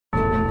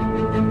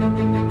You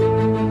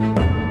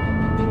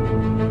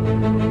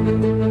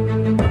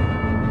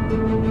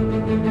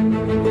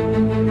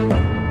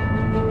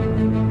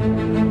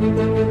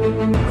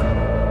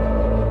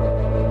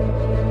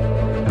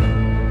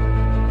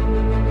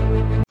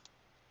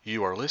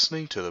are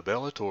listening to the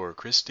Bellator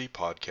Christi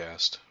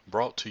podcast,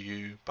 brought to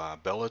you by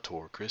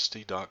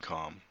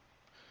BellatorChristi.com.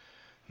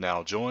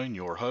 Now join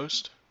your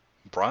host,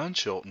 Brian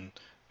Chilton,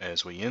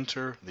 as we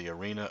enter the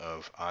arena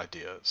of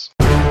ideas.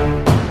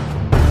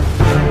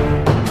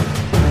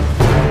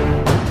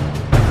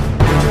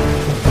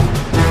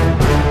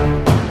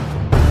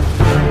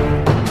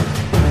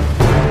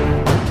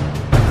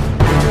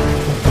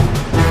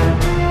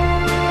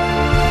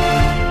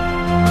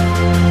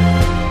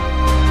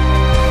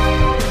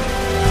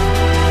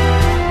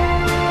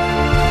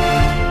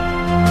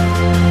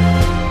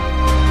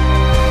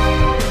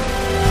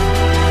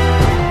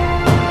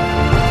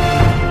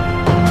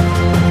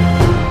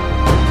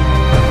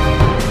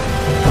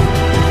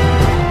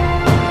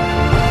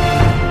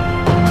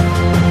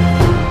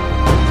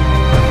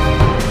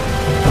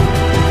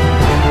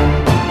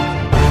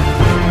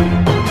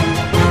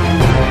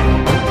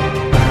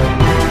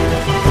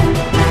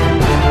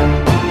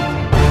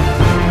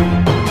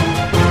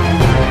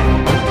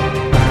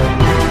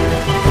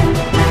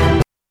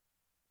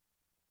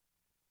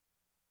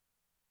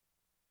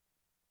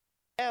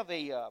 Have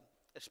a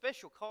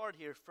special card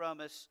here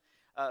from us.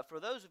 For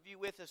those of you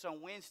with us on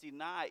Wednesday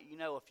night, you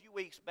know, a few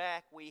weeks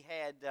back we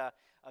had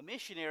a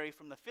missionary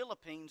from the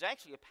Philippines,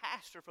 actually a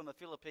pastor from the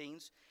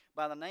Philippines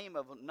by the name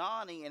of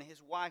Nani and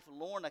his wife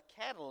Lorna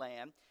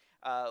Catalan.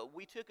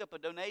 We took up a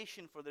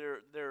donation for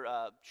their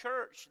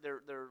church.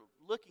 They're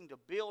looking to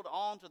build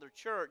onto their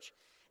church,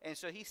 and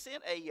so he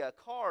sent a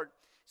card.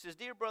 It says,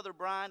 "Dear Brother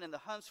Brian and the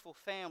Huntsville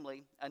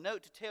family, a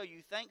note to tell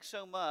you thanks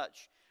so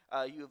much.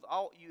 You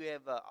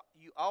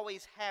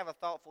always have a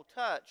thoughtful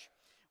touch.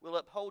 We'll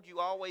uphold you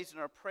always in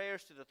our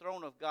prayers to the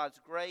throne of God's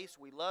grace.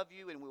 We love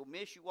you and we'll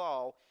miss you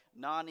all,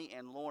 Nani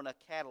and Lorna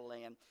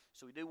Catalan."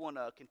 So we do want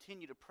to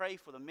continue to pray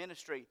for the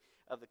ministry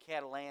of the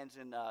Catalans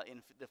in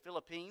the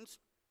Philippines,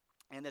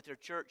 and that their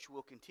church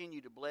will continue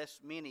to bless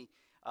many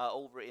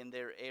over in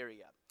their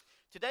area.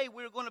 Today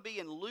we're going to be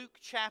in Luke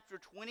chapter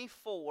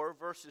 24,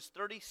 verses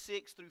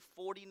 36 through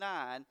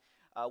 49.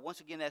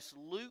 Once again, that's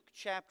Luke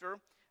chapter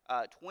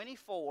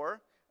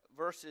 24,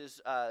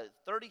 verses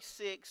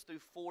 36 through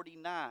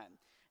 49.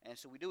 And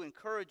so we do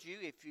encourage you,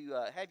 if you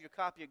have your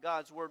copy of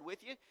God's Word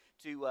with you,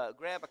 to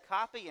grab a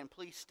copy and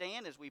please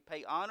stand as we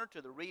pay honor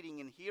to the reading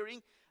and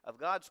hearing of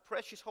God's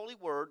precious holy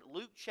Word,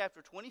 Luke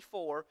chapter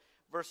 24,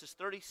 verses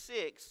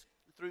 36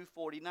 through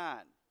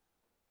 49.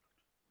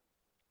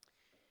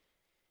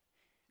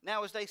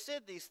 Now as they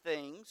said these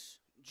things,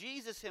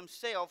 Jesus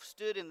himself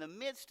stood in the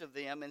midst of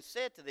them and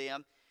said to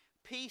them,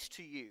 "Peace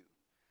to you."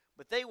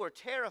 But they were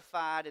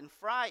terrified and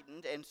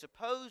frightened and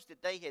supposed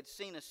that they had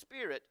seen a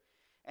spirit.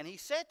 And he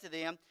said to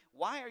them,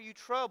 "Why are you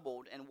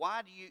troubled, and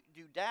why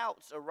do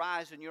doubts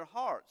arise in your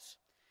hearts?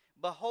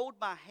 Behold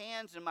my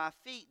hands and my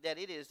feet, that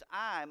it is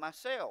I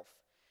myself.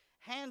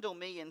 Handle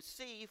me and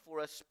see, for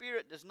a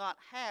spirit does not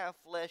have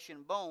flesh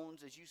and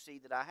bones, as you see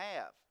that I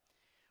have."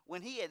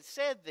 When he had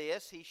said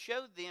this, he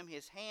showed them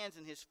his hands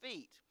and his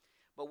feet.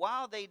 But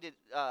while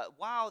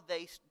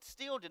they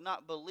still did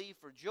not believe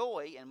for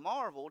joy and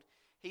marveled,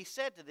 he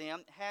said to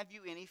them, "Have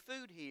you any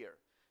food here?"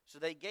 So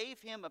they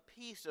gave him a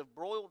piece of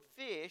broiled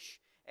fish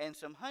and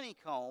some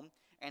honeycomb,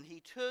 and he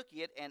took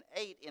it and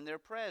ate in their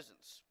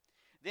presence.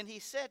 Then he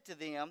said to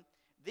them,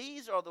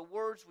 "These are the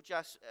words which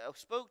I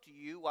spoke to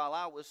you while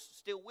I was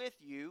still with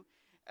you,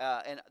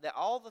 and that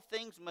all the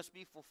things must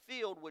be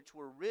fulfilled which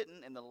were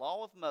written in the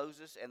law of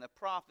Moses and the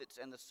prophets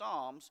and the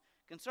Psalms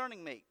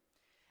concerning me."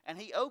 And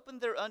he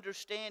opened their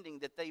understanding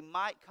that they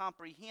might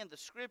comprehend the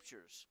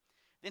Scriptures.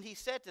 Then he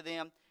said to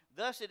them,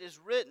 "Thus it is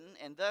written,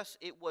 and thus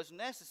it was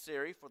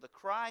necessary for the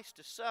Christ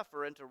to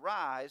suffer and to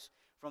rise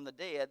from the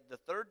dead the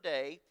third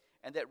day,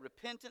 and that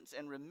repentance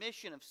and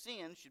remission of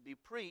sins should be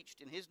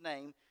preached in his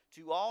name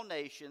to all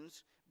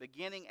nations,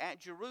 beginning at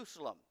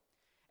Jerusalem.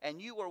 And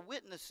you are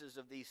witnesses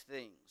of these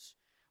things.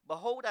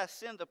 Behold, I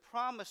send the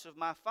promise of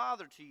my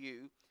Father to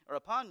you, or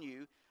upon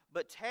you,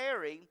 but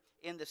tarry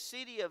in the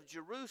city of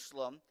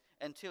Jerusalem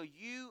until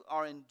you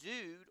are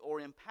endued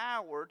with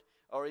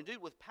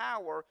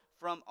power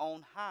from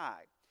on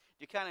high."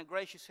 Dear kind and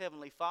gracious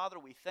Heavenly Father,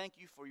 we thank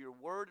you for your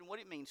word and what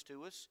it means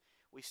to us.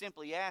 We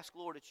simply ask,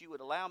 Lord, that you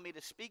would allow me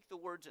to speak the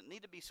words that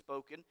need to be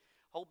spoken,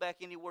 hold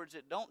back any words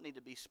that don't need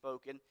to be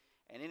spoken,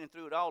 and in and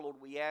through it all, Lord,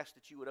 we ask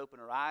that you would open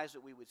our eyes that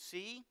we would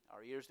see,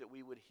 our ears that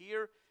we would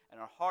hear, and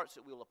our hearts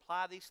that we will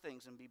apply these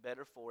things and be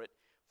better for it.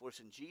 For us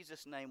in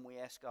Jesus' name we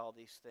ask all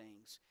these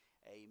things.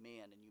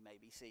 Amen. And you may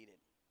be seated.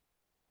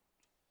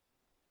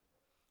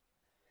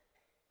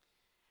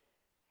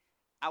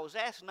 I was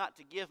asked not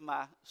to give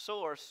my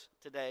source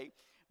today,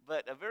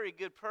 but a very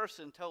good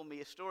person told me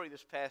a story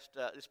this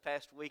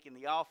past week in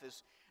the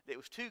office that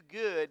was too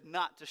good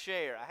not to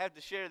share. I have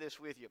to share this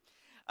with you.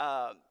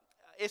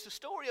 It's a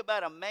story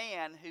about a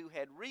man who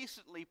had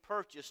recently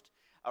purchased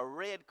a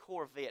red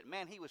Corvette.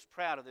 Man, he was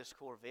proud of this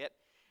Corvette.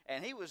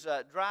 And he was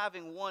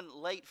driving one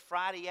late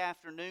Friday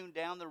afternoon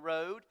down the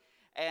road,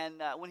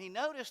 and when he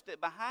noticed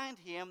that behind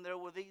him there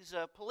were these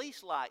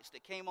police lights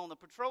that came on the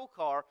patrol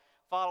car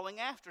following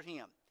after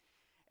him.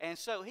 And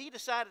so he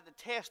decided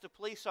to test the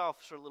police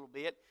officer a little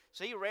bit.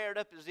 So he reared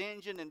up his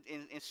engine and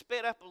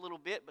sped up a little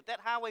bit, but that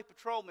highway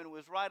patrolman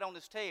was right on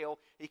his tail.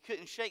 He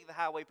couldn't shake the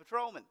highway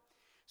patrolman.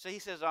 So he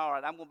says, all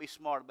right, I'm going to be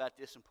smart about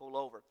this and pull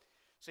over.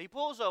 So he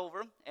pulls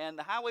over, and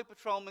the highway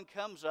patrolman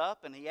comes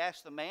up, and he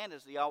asks the man,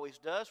 as he always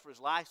does, for his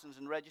license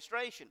and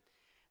registration.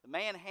 The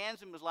man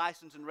hands him his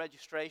license and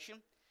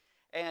registration,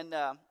 and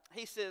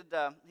he said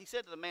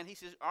to the man, he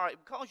says, all right,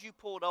 because you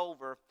pulled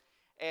over,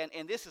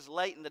 and this is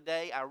late in the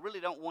day, I really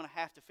don't want to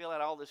have to fill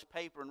out all this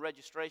paper and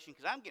registration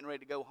because I'm getting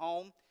ready to go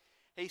home.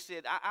 He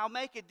said, I'll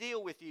make a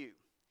deal with you.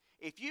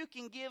 If you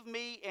can give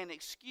me an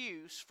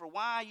excuse for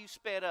why you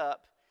sped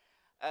up,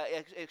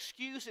 an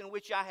excuse in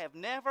which I have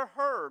never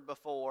heard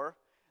before,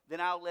 then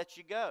I'll let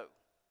you go.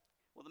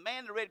 Well, the man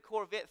in the red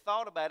Corvette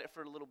thought about it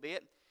for a little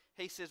bit.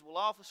 He says, well,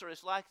 officer,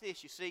 it's like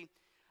this. You see,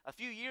 a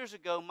few years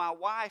ago, my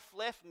wife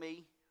left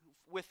me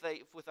with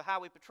a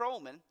highway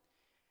patrolman,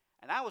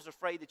 and I was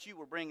afraid that you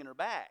were bringing her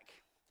back.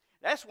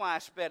 That's why I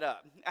sped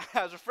up.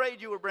 I was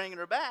afraid you were bringing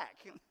her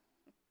back.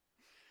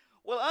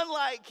 Well,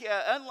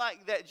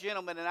 unlike that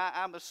gentleman, and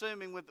I'm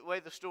assuming with the way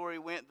the story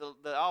went,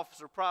 the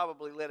officer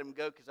probably let him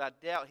go because I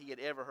doubt he had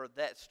ever heard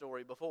that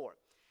story before.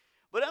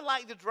 But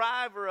unlike the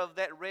driver of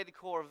that red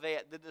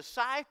Corvette, the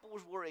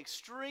disciples were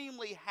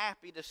extremely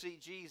happy to see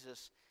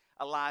Jesus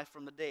alive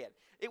from the dead.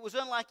 It was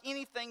unlike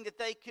anything that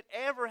they could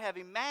ever have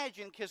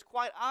imagined because,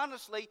 quite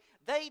honestly,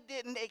 they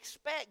didn't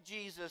expect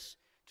Jesus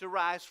to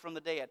rise from the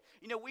dead.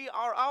 You know, we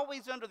are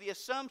always under the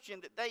assumption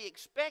that they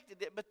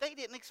expected it, but they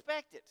didn't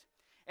expect it.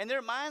 In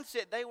their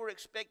mindset, they were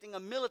expecting a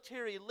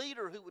military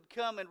leader who would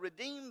come and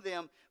redeem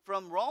them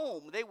from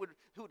Rome.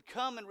 Who would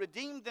come and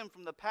redeem them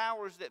from the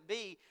powers that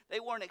be. They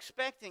weren't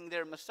expecting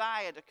their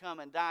Messiah to come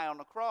and die on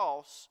the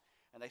cross,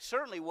 and they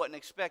certainly weren't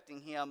expecting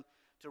him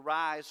to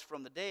rise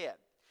from the dead.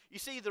 You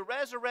see, the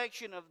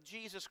resurrection of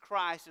Jesus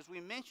Christ, as we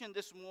mentioned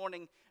this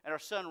morning at our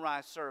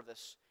sunrise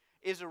service,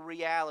 is a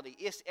reality.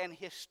 It's an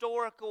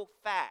historical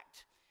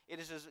fact. It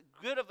is as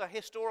good of a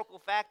historical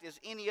fact as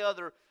any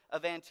other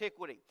of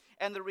antiquity.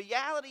 And the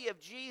reality of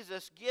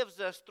Jesus gives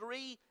us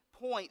 3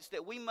 points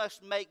that we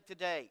must make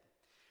today.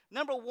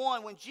 Number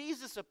one, when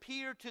Jesus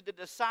appeared to the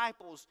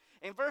disciples,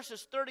 in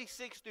verses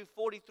 36 through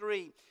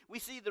 43, we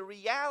see the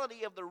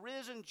reality of the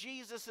risen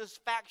Jesus'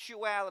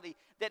 factuality,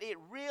 that it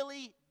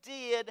really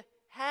did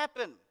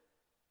happen.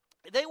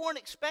 They weren't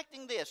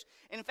expecting this.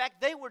 In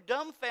fact, they were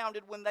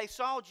dumbfounded when they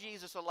saw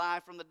Jesus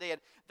alive from the dead.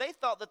 They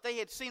thought that they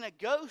had seen a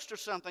ghost or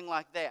something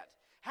like that.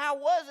 How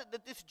was it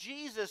that this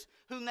Jesus,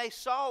 whom they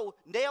saw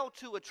nailed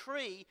to a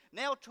tree,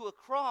 nailed to a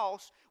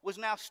cross, was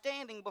now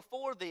standing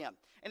before them?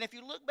 And if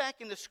you look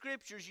back in the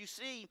Scriptures, you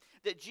see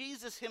that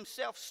Jesus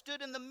himself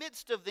stood in the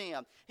midst of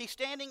them. He's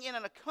standing in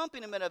an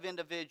accompaniment of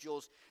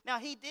individuals. Now,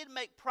 he did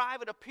make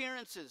private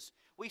appearances.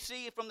 We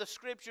see from the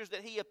Scriptures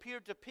that he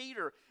appeared to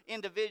Peter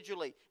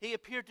individually. He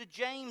appeared to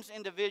James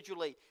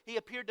individually. He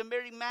appeared to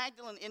Mary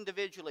Magdalene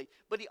individually.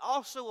 But he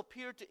also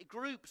appeared to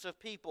groups of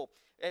people.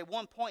 At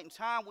one point in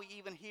time, we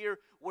even hear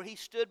where he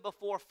stood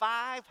before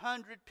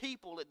 500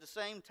 people at the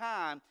same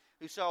time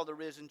who saw the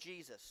risen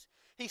Jesus.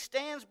 He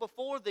stands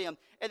before them,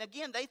 and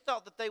again, they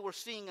thought that they were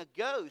seeing a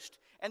ghost,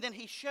 and then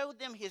he showed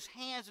them his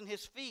hands and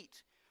his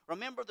feet.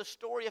 Remember the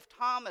story of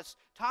Thomas.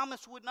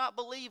 Thomas would not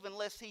believe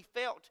unless he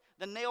felt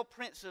the nail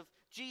prints of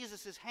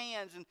Jesus'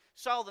 hands and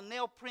saw the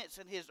nail prints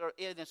in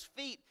his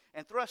feet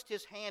and thrust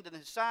his hand in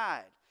his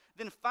side.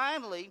 Then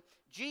finally,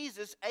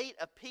 Jesus ate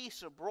a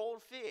piece of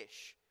broiled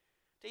fish.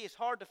 It's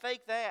hard to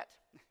fake that.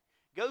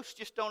 Ghosts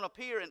just don't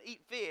appear and eat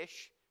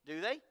fish,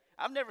 do they?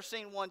 I've never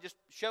seen one just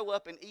show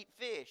up and eat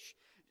fish.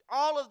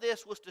 All of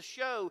this was to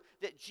show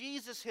that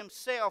Jesus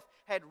himself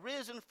had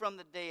risen from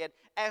the dead,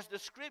 as the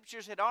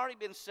Scriptures had already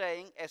been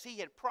saying, as he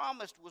had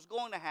promised was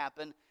going to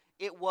happen.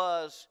 It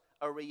was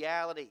a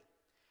reality.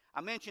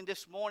 I mentioned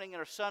this morning in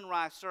our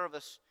sunrise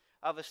service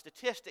of a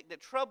statistic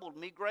that troubled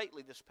me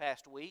greatly this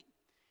past week,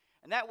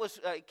 and that was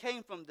it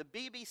came from the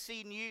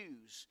BBC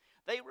News.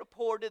 They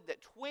reported that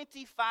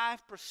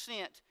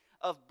 25%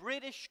 of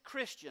British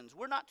Christians,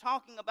 we're not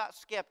talking about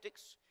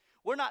skeptics,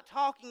 we're not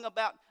talking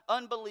about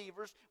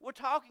unbelievers, we're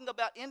talking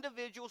about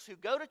individuals who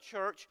go to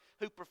church,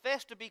 who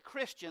profess to be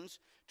Christians.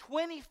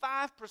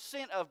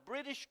 25% of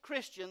British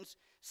Christians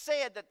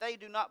said that they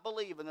do not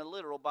believe in the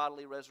literal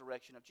bodily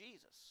resurrection of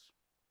Jesus.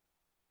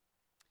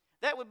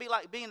 That would be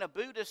like being a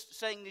Buddhist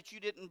saying that you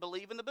didn't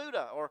believe in the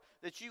Buddha, or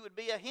that you would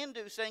be a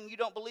Hindu saying you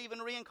don't believe in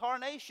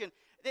reincarnation.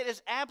 That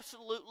is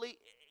absolutely,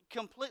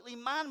 completely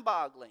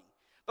mind-boggling,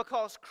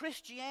 because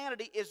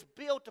Christianity is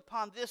built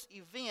upon this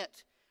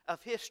event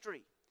of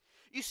history.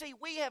 You see,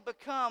 we have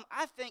become,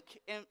 I think,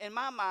 in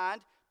my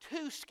mind,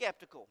 too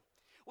skeptical.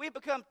 We've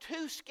become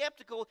too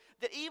skeptical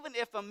that even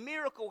if a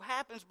miracle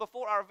happens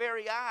before our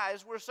very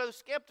eyes, we're so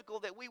skeptical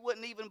that we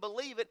wouldn't even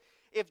believe it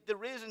if the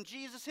risen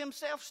Jesus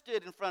himself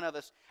stood in front of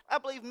us. I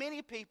believe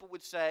many people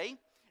would say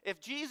If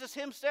Jesus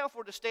himself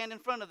were to stand in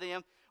front of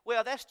them,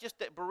 well, that's just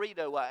that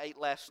burrito I ate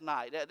last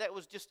night. That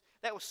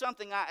was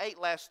something I ate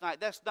last night.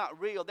 That's not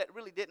real. That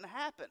really didn't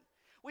happen.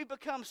 We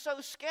become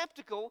so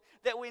skeptical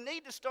that we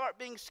need to start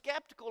being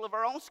skeptical of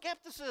our own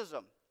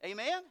skepticism.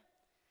 Amen?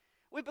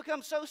 We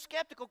become so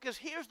skeptical because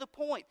here's the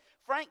point.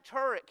 Frank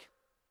Turek,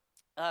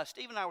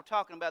 Steve and I were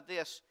talking about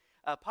this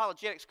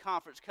apologetics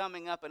conference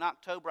coming up in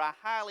October. I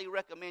highly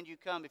recommend you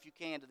come if you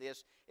can to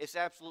this. It's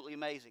absolutely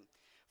amazing.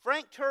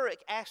 Frank Turek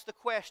asked the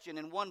question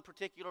in one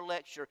particular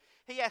lecture.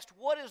 He asked,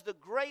 what is the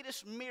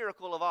greatest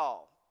miracle of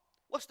all?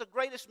 What's the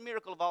greatest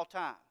miracle of all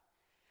time?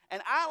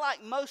 And I,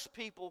 like most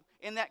people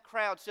in that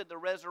crowd, said the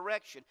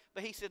resurrection.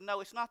 But he said,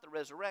 no, it's not the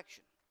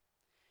resurrection.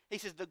 He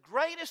says, the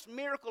greatest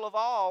miracle of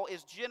all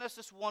is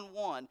Genesis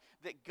 1:1,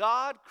 that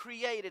God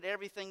created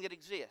everything that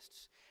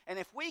exists. And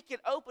if we can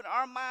open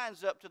our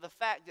minds up to the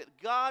fact that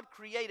God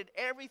created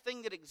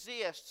everything that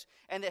exists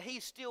and that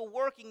He's still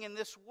working in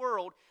this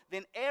world,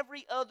 then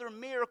every other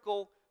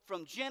miracle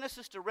from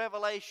Genesis to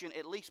Revelation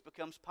at least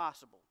becomes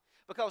possible.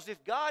 Because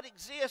if God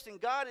exists and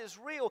God is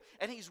real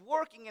and He's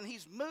working and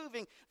He's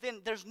moving,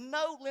 then there's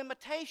no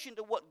limitation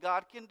to what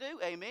God can do.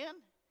 Amen?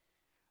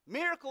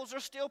 Miracles are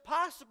still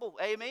possible.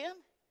 Amen?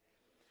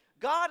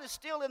 God is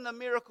still in the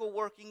miracle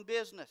working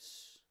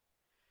business.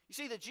 You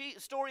see, the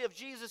story of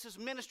Jesus'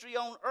 ministry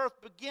on earth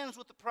begins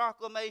with the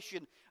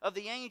proclamation of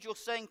the angel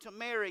saying to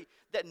Mary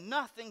that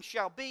nothing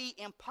shall be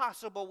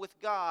impossible with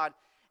God.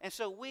 And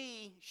so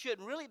we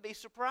shouldn't really be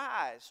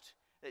surprised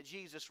that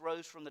Jesus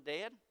rose from the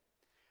dead,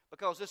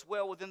 because it's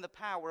well within the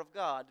power of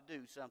God to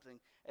do something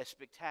as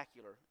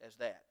spectacular as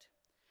that.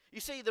 You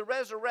see, the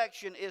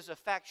resurrection is a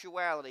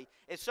factuality.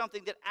 It's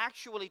something that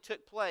actually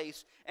took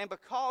place, and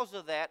because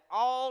of that,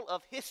 all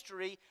of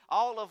history,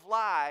 all of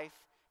life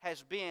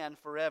has been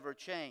forever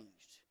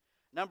changed.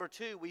 Number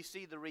two, we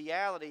see the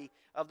reality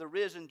of the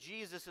risen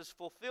Jesus'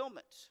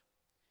 fulfillment.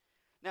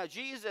 Now,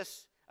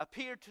 Jesus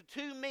appeared to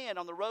two men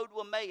on the road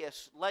to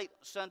Emmaus late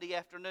Sunday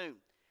afternoon.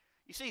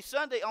 You see,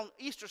 on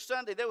Easter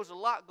Sunday, there was a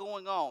lot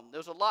going on. There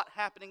was a lot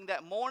happening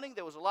that morning.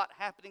 There was a lot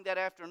happening that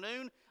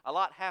afternoon. A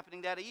lot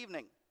happening that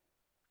evening.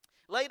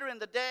 Later in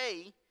the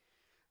day,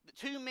 the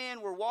two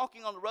men were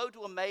walking on the road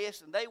to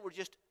Emmaus, and they were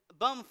just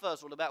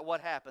bumfuzzled about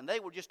what happened. They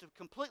were just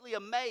completely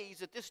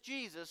amazed that this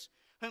Jesus,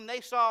 whom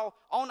they saw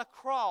on a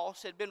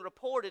cross, had been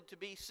reported to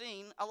be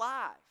seen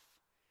alive.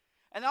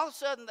 And all of a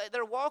sudden,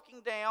 they're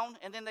walking down,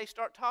 and then they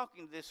start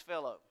talking to this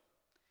fellow.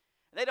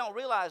 They don't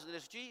realize that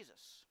it's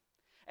Jesus.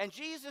 And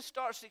Jesus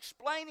starts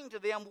explaining to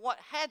them what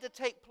had to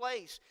take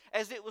place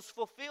as it was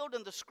fulfilled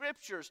in the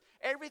Scriptures.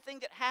 Everything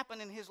that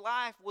happened in his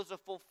life was a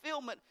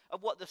fulfillment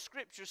of what the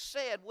Scriptures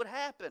said would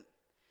happen.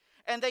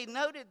 And they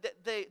noted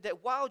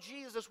that while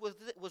Jesus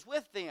was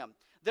with them,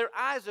 their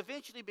eyes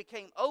eventually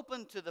became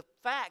open to the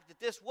fact that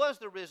this was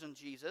the risen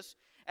Jesus.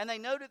 And they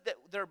noted that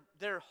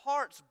their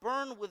hearts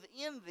burned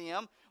within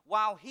them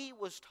while he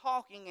was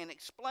talking and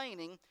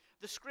explaining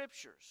the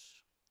Scriptures.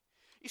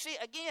 You see,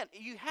 again,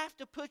 you have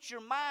to put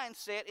your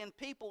mindset in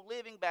people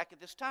living back at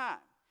this time.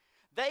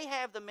 They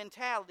have the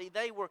mentality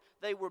they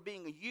were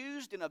being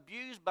used and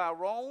abused by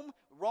Rome.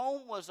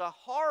 Rome was a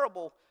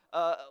horrible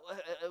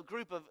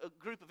group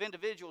of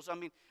individuals. I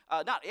mean,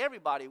 not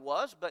everybody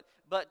was, but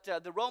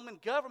the Roman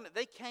government,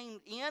 they came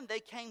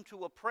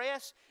to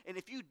oppress, and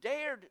if you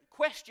dared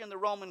question the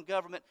Roman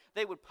government,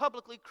 they would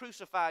publicly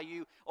crucify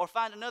you or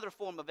find another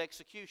form of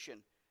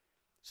execution.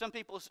 Some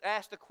people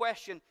ask the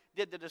question,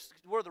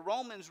 were the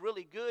Romans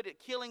really good at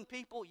killing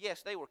people?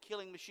 Yes, they were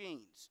killing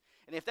machines.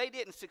 And if they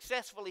didn't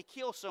successfully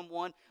kill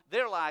someone,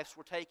 their lives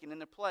were taken in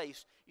their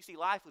place. You see,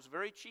 life was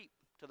very cheap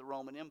to the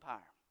Roman Empire.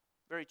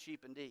 Very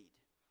cheap indeed.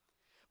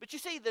 But you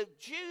see, the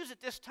Jews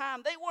at this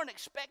time, they weren't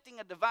expecting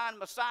a divine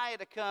Messiah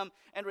to come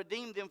and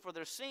redeem them for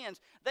their sins.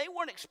 They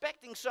weren't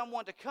expecting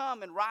someone to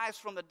come and rise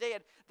from the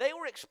dead. They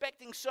were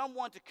expecting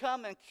someone to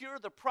come and cure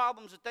the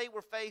problems that they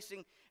were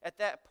facing at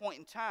that point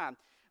in time.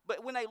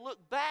 But when they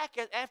looked back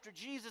after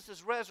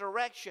Jesus'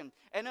 resurrection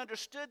and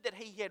understood that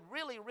he had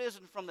really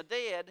risen from the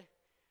dead,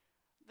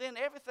 then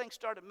everything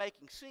started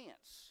making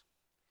sense.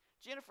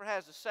 Jennifer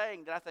has a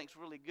saying that I think is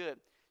really good.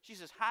 She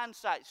says,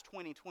 hindsight's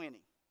 20/20. And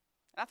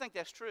I think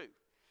that's true.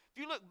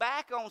 If you look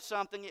back on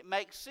something, it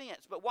makes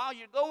sense. But while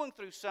you're going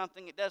through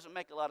something, it doesn't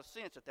make a lot of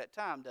sense at that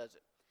time, does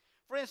it?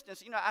 For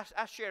instance,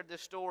 I shared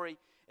this story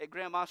at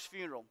Grandma's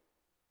funeral.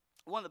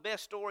 One of the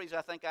best stories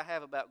I think I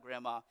have about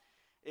Grandma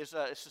it's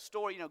a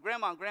story.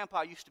 Grandma and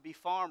Grandpa used to be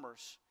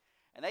farmers,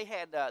 and they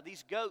had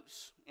these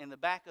goats in the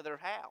back of their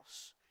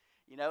house.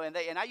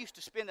 And I used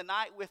to spend the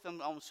night with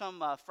them on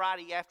some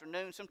Friday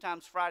afternoon,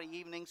 sometimes Friday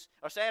evenings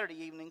or Saturday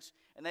evenings,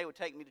 and they would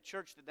take me to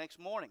church the next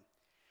morning.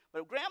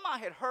 But Grandma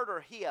had hurt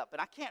her hip,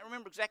 and I can't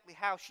remember exactly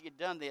how she had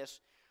done this,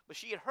 but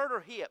she had hurt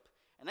her hip,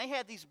 and they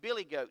had these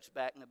billy goats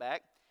back in the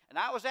back. And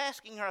I was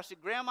asking her, I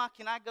said, Grandma,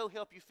 can I go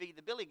help you feed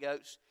the billy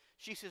goats?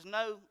 She says,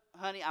 no,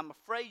 honey, I'm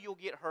afraid you'll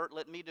get hurt.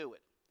 Let me do it.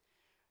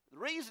 The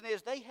reason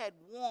is they had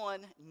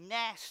one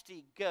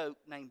nasty goat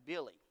named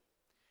Billy.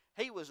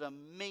 He was a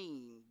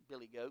mean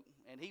billy goat,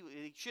 and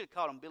he should have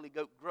called him Billy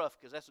Goat Gruff,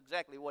 because that's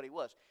exactly what he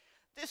was.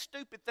 This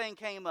stupid thing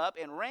came up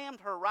and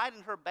rammed her right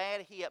in her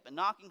bad hip and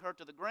knocking her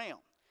to the ground.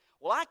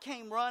 Well, I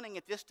came running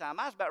at this time.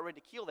 I was about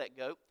ready to kill that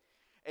goat.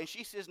 And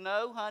she says,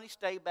 no, honey,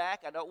 stay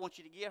back. I don't want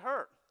you to get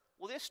hurt.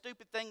 Well, this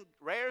stupid thing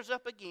rears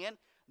up again,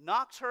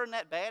 knocks her in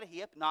that bad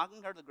hip,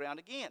 knocking her to the ground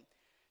again.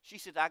 She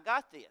said, I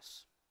got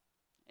this.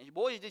 And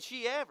boy, did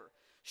she ever.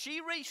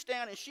 She reached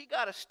down and she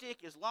got a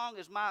stick as long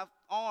as my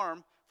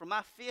arm, from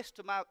my fist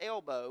to my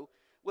elbow,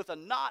 with a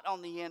knot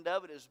on the end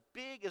of it as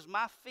big as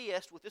my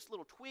fist with this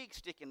little twig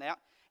sticking out.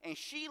 And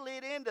she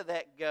lit into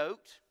that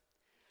goat.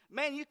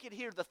 Man, you could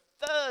hear the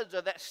thuds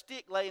of that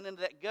stick laying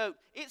into that goat.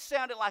 It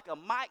sounded like a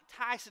Mike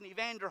Tyson,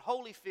 Evander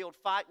Holyfield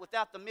fight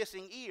without the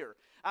missing ear.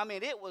 I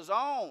mean, it was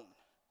on.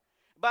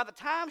 By the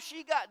time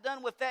she got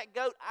done with that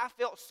goat, I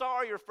felt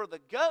sorrier for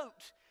the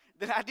goat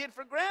than I did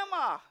for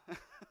Grandma.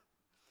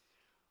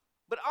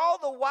 But all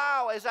the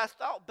while, as I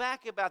thought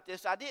back about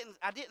this, I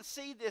didn't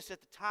see this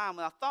at the time.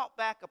 When I thought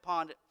back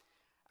upon it,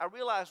 I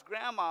realized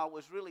Grandma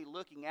was really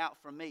looking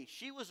out for me.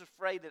 She was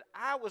afraid that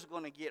I was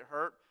going to get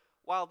hurt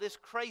while this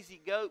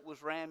crazy goat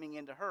was ramming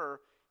into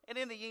her. And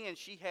in the end,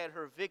 she had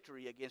her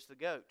victory against the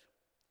goat.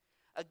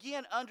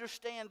 Again,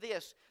 understand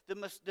this.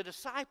 The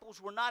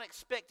disciples were not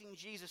expecting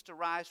Jesus to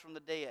rise from the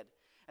dead.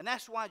 And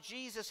that's why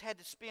Jesus had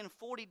to spend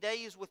 40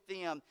 days with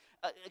them,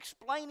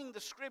 explaining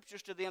the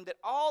Scriptures to them, that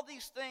all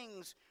these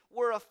things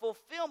were a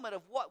fulfillment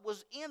of what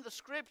was in the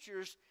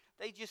Scriptures.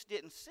 They just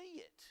didn't see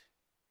it.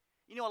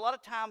 You know, a lot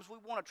of times we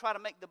want to try to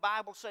make the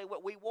Bible say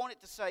what we want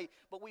it to say,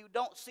 but we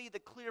don't see the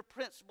clear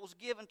principles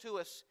given to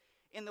us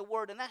in the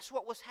Word. And that's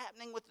what was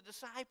happening with the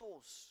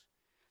disciples.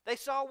 They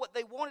saw what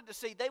they wanted to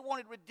see. They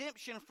wanted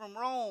redemption from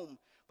Rome,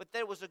 but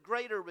there was a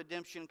greater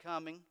redemption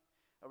coming,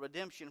 a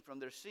redemption from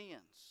their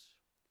sins.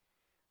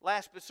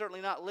 Last but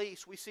certainly not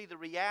least, we see the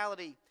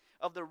reality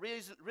of the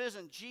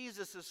risen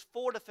Jesus'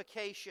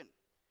 fortification.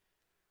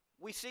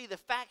 We see the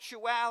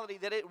factuality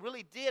that it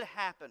really did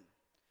happen.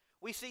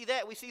 We see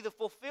that. We see the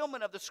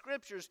fulfillment of the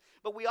Scriptures,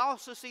 but we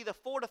also see the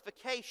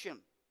fortification.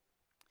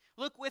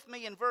 Look with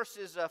me in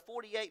verses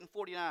 48 and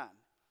 49.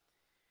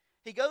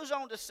 He goes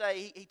on to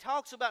say, he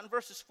talks about in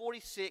verses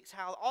 46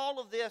 how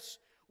all of this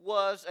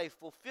was a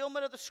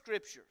fulfillment of the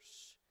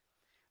Scriptures,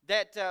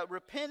 that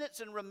repentance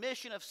and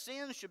remission of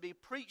sins should be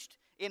preached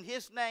in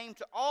His name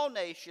to all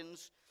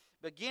nations,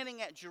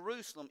 beginning at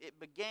Jerusalem. It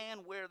began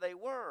where they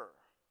were.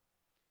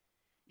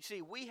 You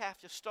see, we have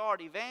to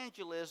start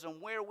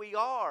evangelism where we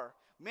are,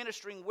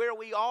 ministering where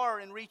we are,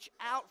 and reach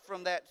out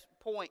from that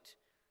point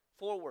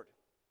forward.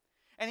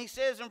 And he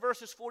says in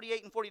verses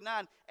 48 and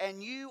 49,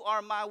 and you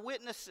are my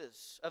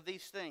witnesses of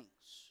these things.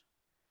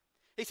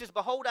 He says,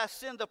 behold, I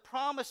send the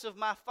promise of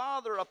my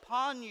Father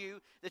upon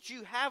you, that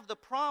you have the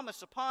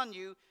promise upon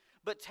you,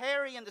 but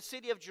tarry in the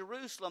city of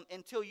Jerusalem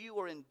until you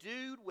are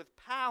endued with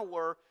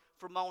power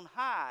from on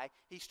high.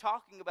 He's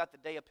talking about the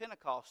day of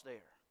Pentecost there.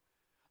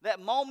 That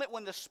moment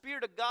when the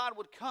Spirit of God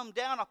would come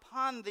down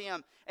upon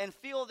them and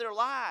fill their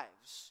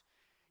lives.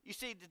 You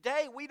see,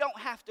 today we don't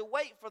have to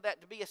wait for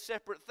that to be a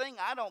separate thing,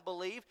 I don't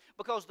believe,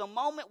 because the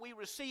moment we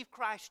receive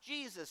Christ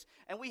Jesus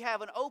and we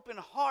have an open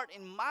heart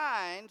and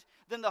mind,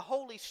 then the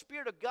Holy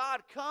Spirit of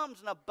God comes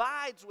and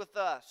abides with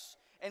us,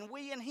 and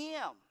we in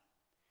Him.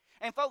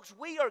 And folks,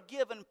 we are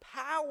given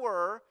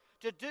power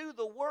to do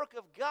the work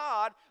of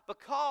God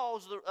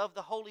because of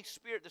the Holy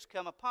Spirit that's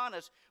come upon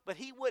us, but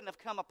He wouldn't have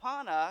come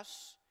upon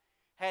us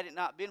had it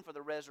not been for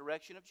the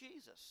resurrection of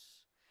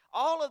Jesus.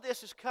 All of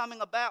this is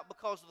coming about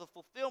because of the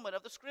fulfillment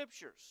of the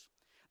Scriptures.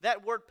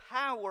 That word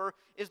power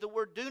is the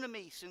word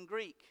dunamis in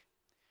Greek.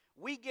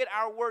 We get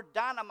our word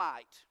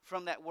dynamite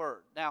from that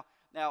word. Now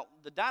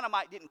the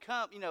dynamite didn't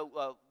come,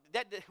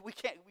 we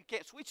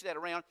can't switch that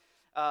around.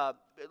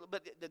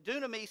 But the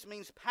dunamis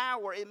means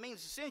power. It means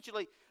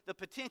essentially the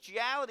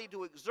potentiality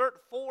to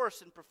exert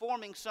force in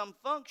performing some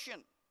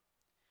function.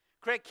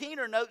 Craig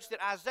Keener notes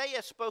that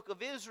Isaiah spoke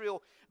of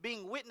Israel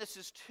being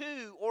witnesses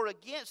to or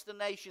against the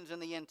nations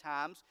in the end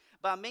times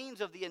by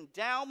means of the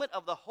endowment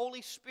of the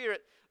Holy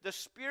Spirit. The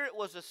Spirit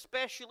was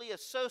especially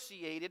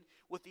associated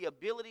with the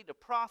ability to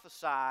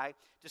prophesy,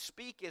 to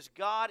speak as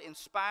God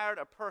inspired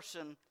a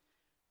person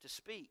to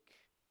speak.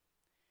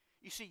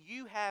 You see,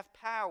 you have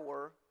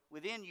power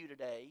within you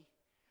today.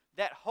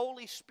 That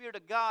Holy Spirit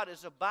of God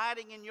is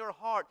abiding in your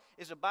heart,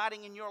 is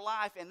abiding in your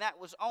life, and that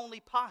was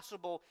only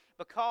possible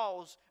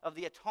because of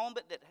the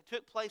atonement that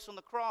took place on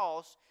the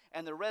cross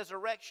and the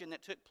resurrection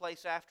that took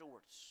place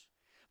afterwards.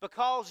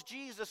 Because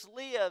Jesus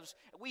lives,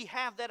 we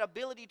have that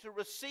ability to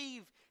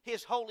receive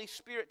His Holy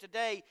Spirit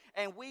today,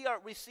 and we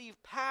receive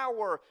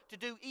power to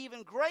do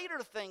even greater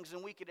things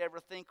than we could ever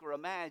think or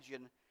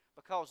imagine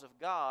because of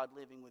God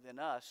living within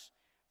us.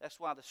 That's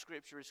why the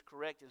Scripture is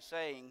correct in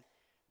saying,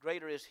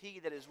 greater is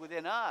He that is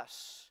within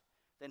us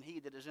than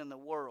he that is in the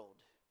world.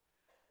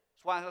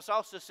 That's why it's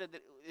also said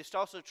that it's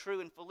also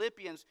true in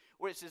Philippians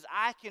where it says,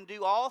 I can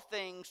do all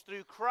things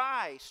through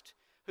Christ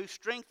who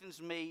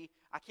strengthens me.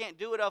 I can't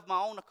do it of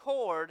my own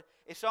accord.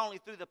 It's only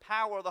through the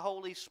power of the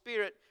Holy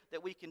Spirit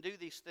that we can do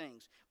these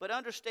things. But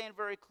understand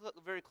very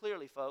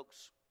clearly,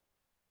 folks,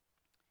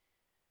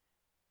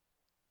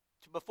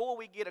 before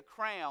we get a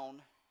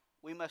crown,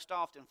 we must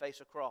often face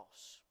a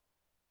cross.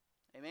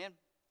 Amen?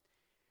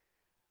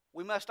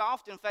 We must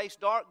often face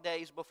dark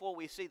days before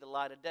we see the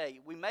light of day.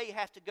 We may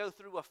have to go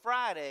through a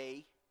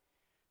Friday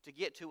to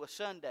get to a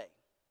Sunday.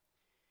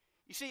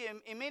 You see,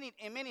 in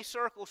many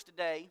circles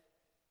today,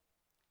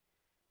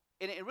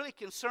 and it really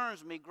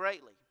concerns me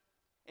greatly,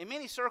 in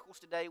many circles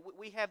today,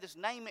 we have this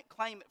name it,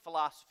 claim it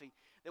philosophy,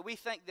 that we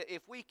think that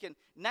if we can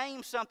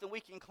name something, we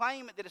can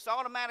claim it, that it's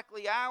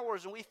automatically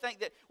ours, and we think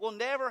that we'll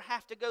never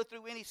have to go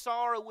through any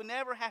sorrow, we'll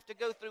never have to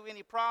go through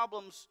any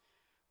problems.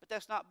 But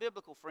that's not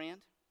biblical,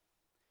 friend.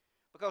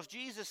 Because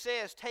Jesus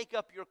says, take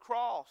up your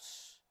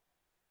cross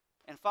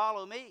and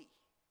follow me.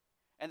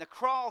 And the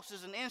cross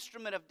is an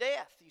instrument of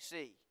death, you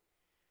see.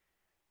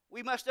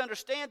 We must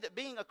understand that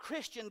being a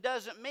Christian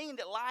doesn't mean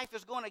that life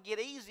is going to get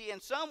easy. In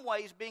some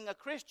ways, being a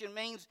Christian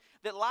means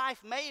that life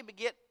may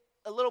get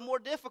a little more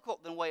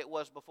difficult than the way it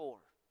was before.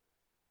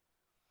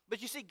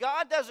 But you see,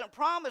 God doesn't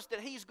promise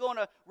that He's going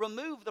to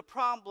remove the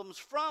problems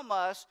from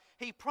us.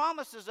 He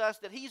promises us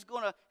that He's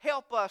going to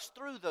help us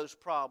through those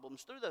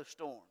problems, through those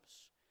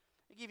storms.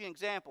 I'll give you an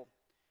example.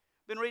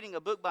 I've been reading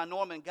a book by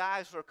Norman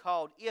Geisler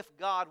called If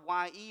God,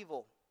 Why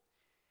Evil?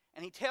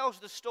 And he tells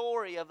the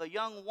story of a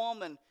young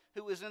woman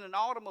who was in an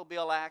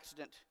automobile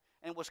accident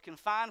and was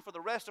confined for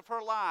the rest of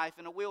her life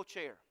in a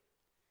wheelchair.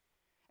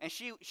 And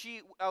she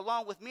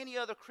along with many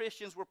other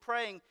Christians, were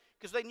praying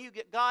because they knew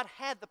that God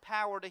had the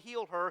power to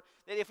heal her,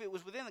 that if it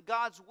was within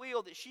God's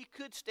will that she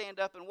could stand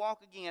up and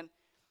walk again.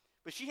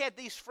 But she had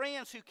these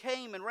friends who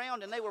came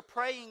around and they were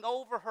praying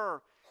over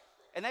her.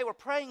 And they were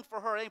praying for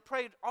her. They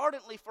prayed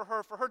ardently for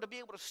her to be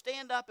able to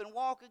stand up and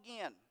walk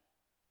again.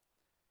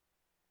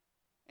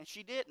 And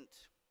she didn't.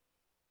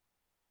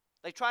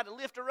 They tried to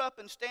lift her up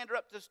and stand her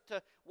up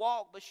to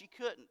walk, but she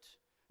couldn't.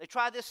 They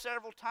tried this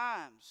several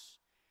times.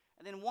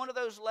 And then one of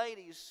those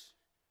ladies,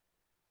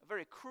 a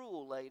very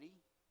cruel lady,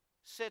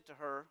 said to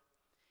her,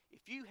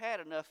 if you had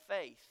enough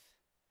faith,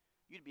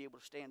 you'd be able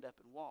to stand up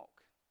and walk.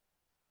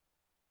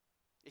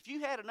 If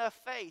you had enough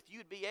faith,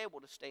 you'd be able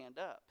to stand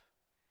up.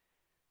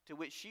 To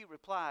which she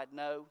replied,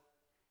 no,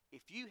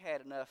 if you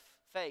had enough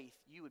faith,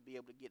 you would be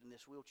able to get in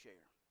this wheelchair.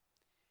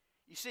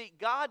 You see,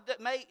 God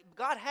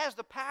has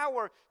the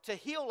power to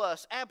heal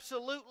us,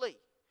 absolutely.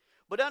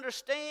 But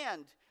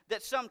understand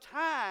that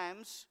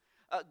sometimes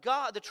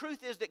the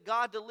truth is that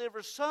God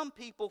delivers some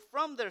people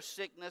from their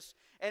sickness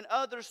and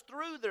others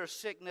through their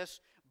sickness.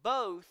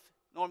 Both,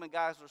 Norman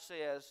Geisler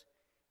says,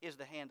 is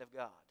the hand of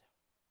God.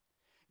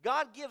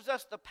 God gives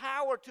us the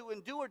power to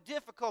endure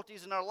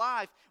difficulties in our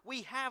life.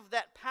 We have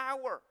that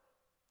power.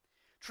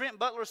 Trent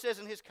Butler says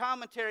in his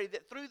commentary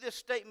that through this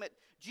statement,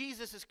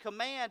 Jesus'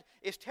 command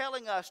is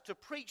telling us to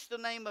preach the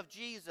name of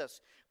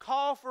Jesus,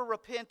 call for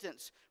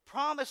repentance,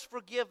 promise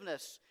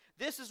forgiveness.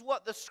 This is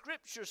what the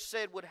Scriptures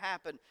said would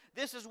happen.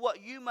 This is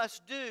what you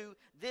must do.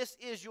 This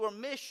is your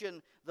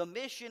mission. The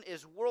mission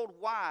is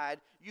worldwide.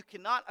 You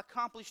cannot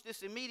accomplish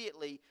this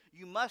immediately.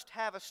 You must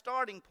have a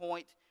starting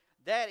point.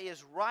 That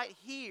is right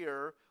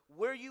here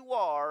where you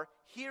are,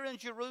 here in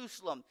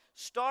Jerusalem.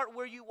 Start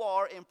where you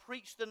are and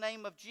preach the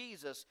name of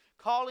Jesus,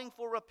 calling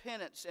for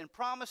repentance and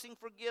promising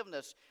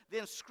forgiveness.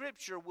 Then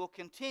Scripture will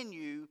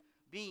continue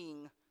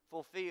being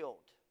fulfilled.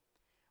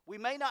 We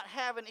may not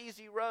have an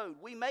easy road.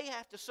 We may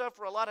have to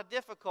suffer a lot of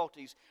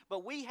difficulties,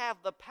 but we have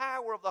the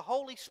power of the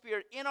Holy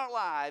Spirit in our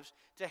lives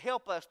to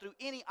help us through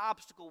any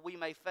obstacle we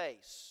may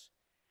face.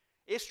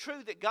 It's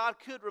true that God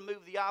could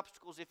remove the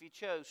obstacles if He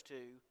chose to,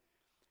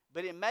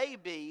 but it may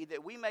be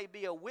that we may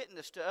be a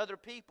witness to other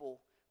people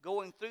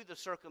going through the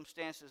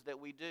circumstances that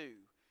we do.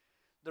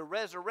 The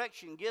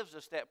resurrection gives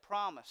us that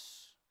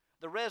promise.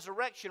 The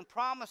resurrection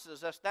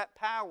promises us that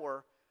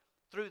power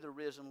through the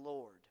risen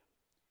Lord.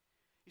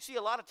 You see,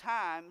 a lot of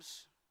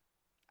times,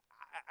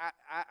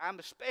 I'm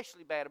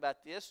especially bad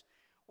about this,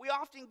 we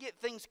often get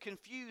things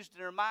confused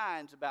in our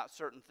minds about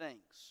certain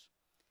things.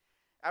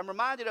 I'm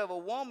reminded of a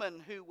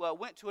woman who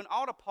went to an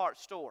auto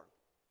parts store.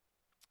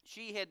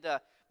 She had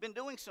been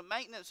doing some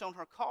maintenance on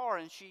her car,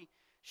 and she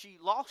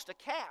lost a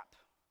cap.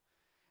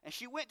 And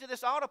she went to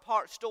this auto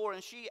parts store,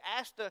 and she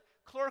asked the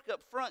clerk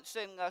up front,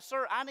 saying,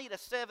 sir, I need a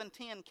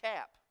 710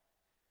 cap.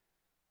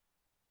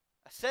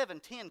 A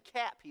 710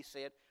 cap, he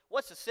said.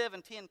 What's a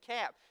 710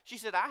 cap? She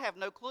said, I have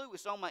no clue.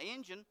 It's on my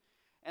engine,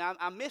 and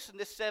I'm missing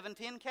this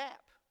 710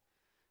 cap.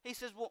 He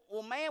says,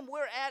 well, ma'am,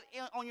 where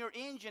on your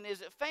engine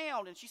is it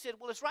found? And she said,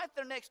 well, it's right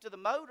there next to the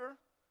motor.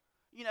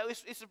 You know,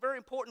 it's a very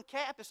important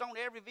cap. It's on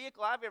every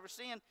vehicle I've ever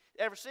seen.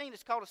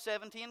 It's called a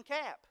 710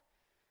 cap.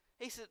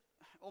 He said,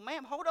 well,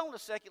 ma'am, hold on a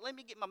second. Let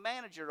me get my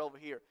manager over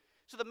here.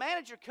 So the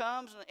manager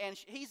comes, and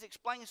he's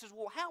explaining. He says,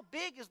 well, how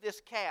big is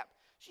this cap?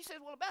 She said,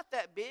 well, about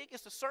that big.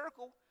 It's a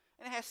circle,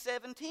 and it has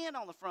 710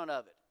 on the front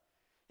of it.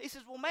 He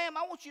says, well, ma'am,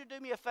 I want you to do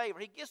me a favor.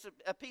 He gets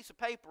a piece of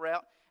paper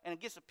out and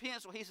gets a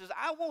pencil. He says,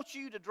 I want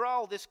you to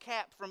draw this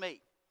cap for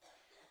me.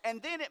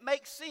 And then it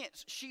makes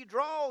sense. She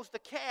draws the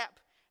cap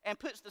and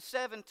puts the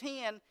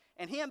 710,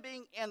 and him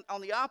being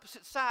on the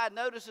opposite side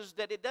notices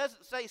that it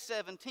doesn't say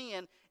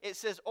 710, it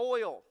says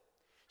oil.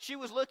 She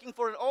was looking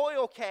for an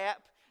oil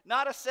cap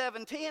not a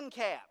 710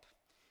 cap.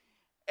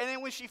 And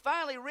then when she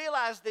finally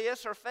realized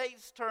this, her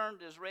face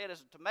turned as red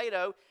as a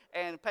tomato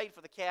and paid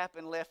for the cap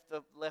and left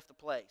the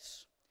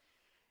place.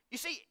 You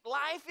see,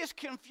 life is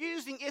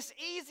confusing. It's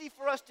easy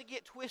for us to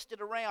get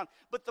twisted around.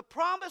 But the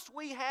promise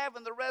we have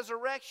in the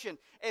resurrection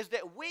is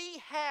that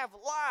we have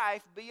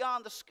life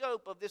beyond the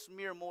scope of this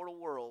mere mortal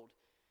world.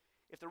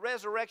 If the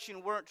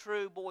resurrection weren't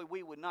true, boy,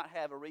 we would not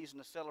have a reason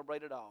to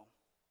celebrate at all.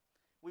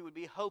 We would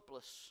be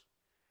hopeless.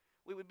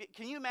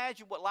 Can you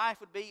imagine what life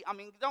would be? I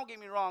mean, don't get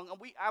me wrong.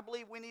 I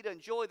believe we need to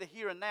enjoy the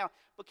here and now.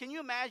 But can you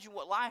imagine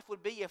what life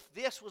would be if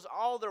this was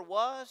all there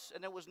was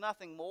and there was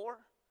nothing more?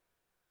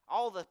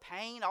 All the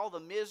pain, all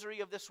the misery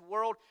of this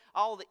world,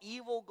 all the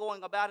evil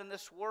going about in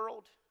this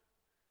world.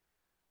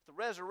 The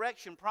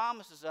resurrection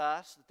promises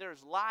us that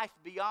there's life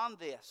beyond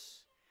this,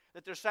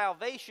 that there's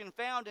salvation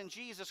found in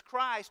Jesus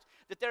Christ,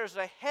 that there's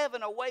a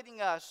heaven awaiting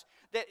us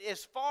that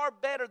is far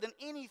better than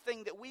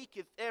anything that we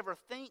could ever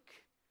think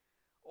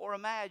or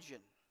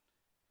imagine.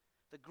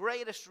 The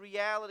greatest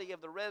reality of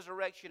the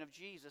resurrection of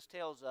Jesus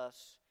tells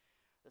us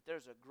that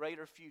there's a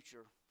greater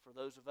future for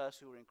those of us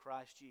who are in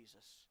Christ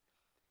Jesus.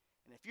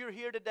 And if you're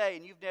here today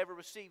and you've never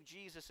received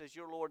Jesus as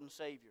your Lord and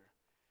Savior,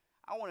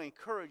 I want to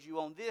encourage you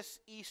on this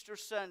Easter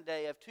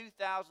Sunday of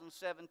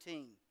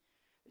 2017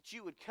 that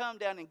you would come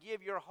down and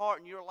give your heart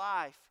and your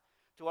life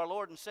to our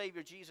Lord and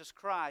Savior Jesus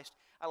Christ.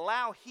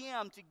 Allow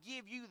Him to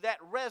give you that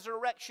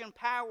resurrection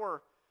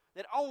power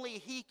that only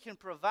He can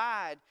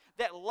provide,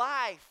 that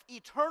life,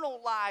 eternal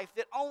life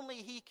that only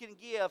He can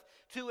give,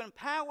 to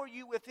empower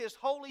you with His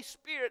Holy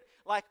Spirit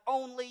like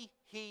only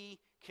He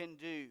can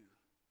do.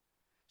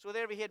 So with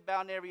every head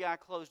bowed and every eye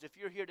closed, if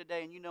you're here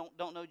today and you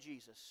don't know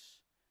Jesus,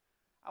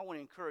 I want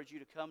to encourage you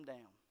to come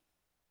down.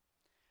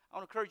 I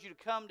want to encourage you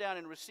to come down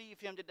and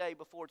receive Him today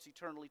before it's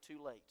eternally too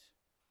late.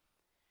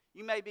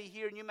 You may be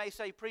here and you may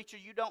say, "Preacher,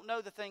 you don't know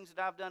the things that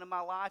I've done in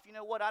my life." You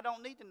know what? I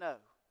don't need to know.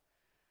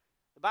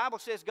 The Bible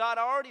says God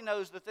already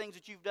knows the things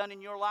that you've done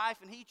in your life,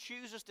 and He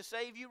chooses to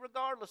save you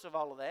regardless of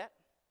all of that.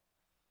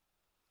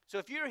 So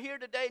if you're here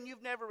today and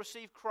you've never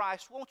received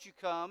Christ, won't you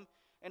come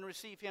and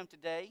receive Him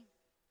today?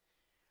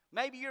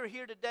 Maybe you're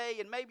here today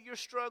and maybe you're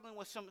struggling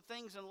with some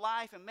things in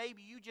life, and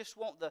maybe you just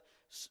want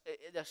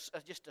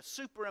just a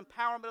super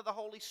empowerment of the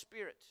Holy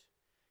Spirit.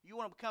 You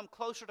want to become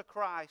closer to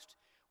Christ.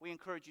 We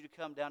encourage you to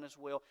come down as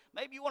well.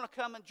 Maybe you want to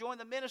come and join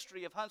the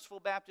ministry of Huntsville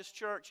Baptist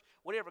Church.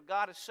 Whatever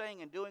God is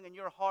saying and doing in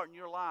your heart and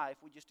your life,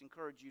 we just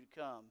encourage you to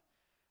come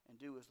and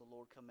do as the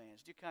Lord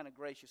commands. Dear kind of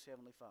gracious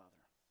Heavenly Father,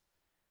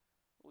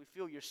 we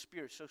feel your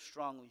Spirit so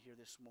strongly here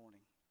this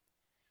morning.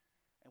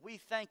 And we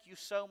thank you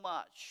so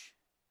much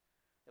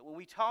that when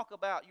we talk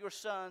about your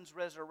Son's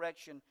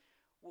resurrection,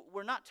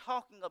 we're not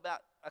talking about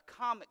a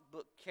comic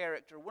book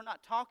character. We're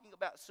not talking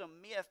about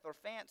some myth or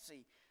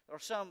fancy or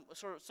some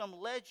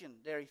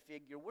legendary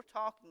figure. We're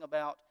talking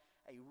about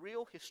a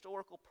real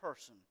historical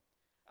person,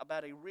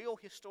 about a real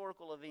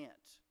historical event,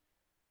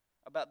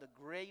 about the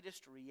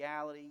greatest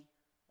reality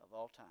of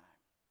all time.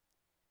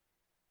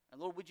 And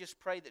Lord, we just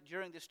pray that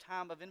during this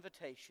time of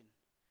invitation,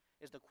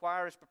 as the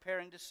choir is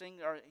preparing to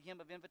sing our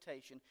hymn of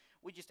invitation,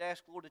 we just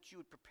ask, Lord, that you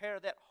would prepare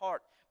that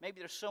heart. Maybe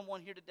there's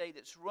someone here today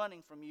that's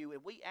running from you,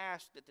 and we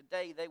ask that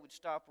today they would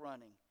stop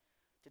running.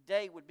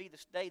 Today would be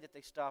the day that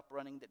they stop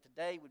running, that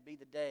today would be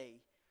the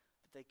day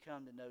that they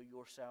come to know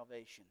your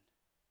salvation.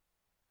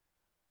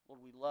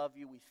 Lord, we love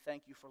you. We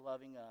thank you for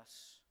loving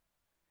us.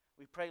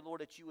 We pray,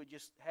 Lord, that you would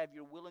just have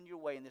your will and your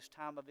way in this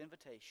time of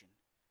invitation.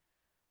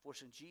 For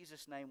it's in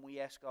Jesus' name we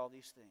ask all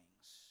these things.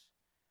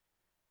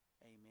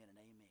 Amen and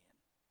amen.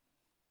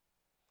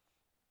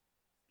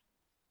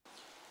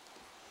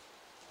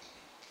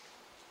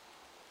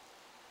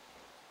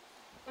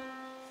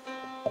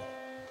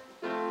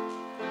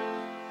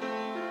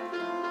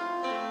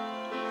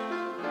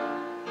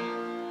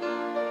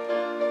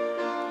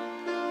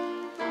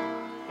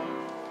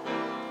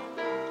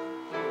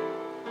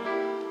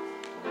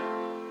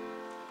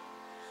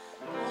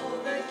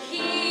 The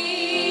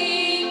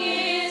King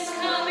is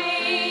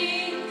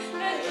coming,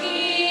 the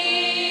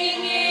King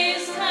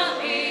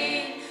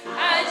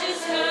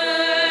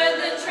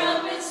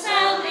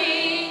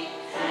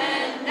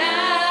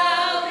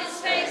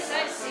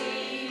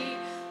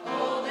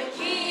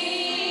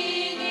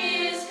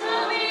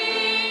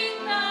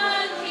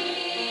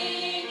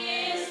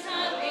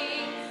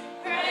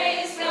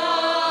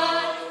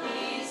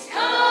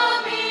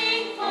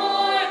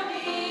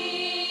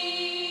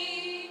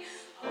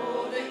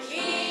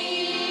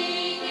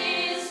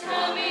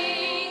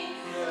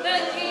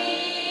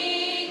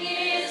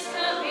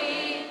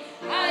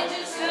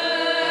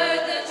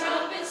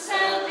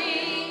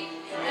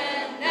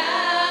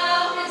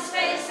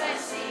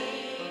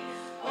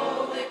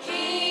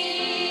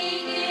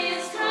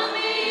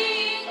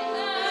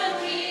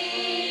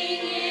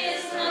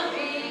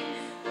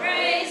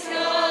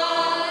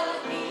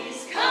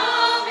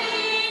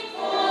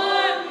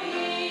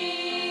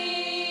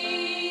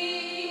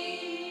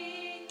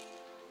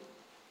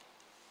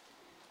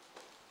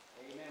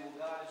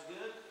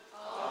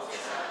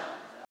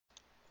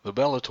The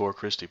Bellator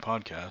Christi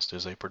podcast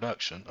is a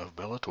production of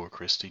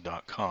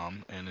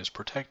bellatorchristi.com and is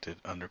protected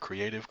under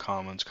Creative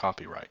Commons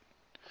copyright.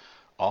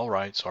 All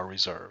rights are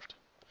reserved.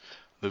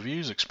 The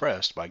views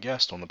expressed by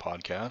guests on the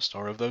podcast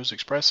are of those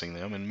expressing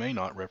them and may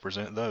not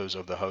represent those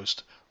of the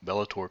host,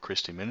 Bellator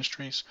Christi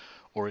Ministries,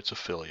 or its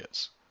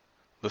affiliates.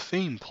 The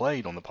theme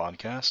played on the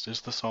podcast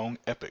is the song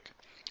Epic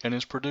and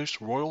is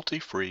produced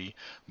royalty-free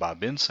by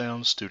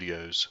Bensound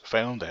Studios,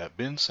 found at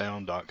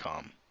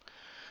bensound.com.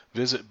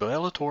 Visit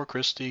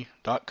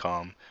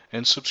bellatorchristi.com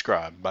and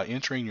subscribe by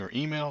entering your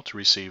email to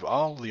receive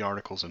all the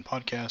articles and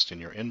podcasts in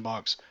your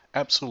inbox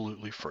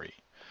absolutely free.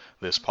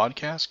 This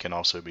podcast can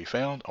also be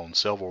found on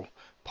several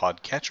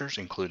podcatchers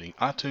including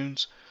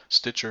iTunes,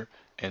 Stitcher,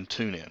 and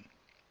TuneIn.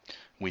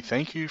 We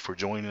thank you for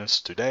joining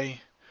us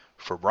today.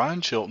 For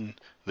Brian Chilton,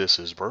 this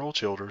is Burl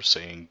Childers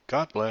saying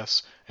God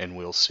bless, and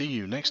we'll see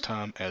you next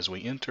time as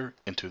we enter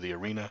into the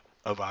arena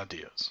of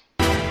ideas.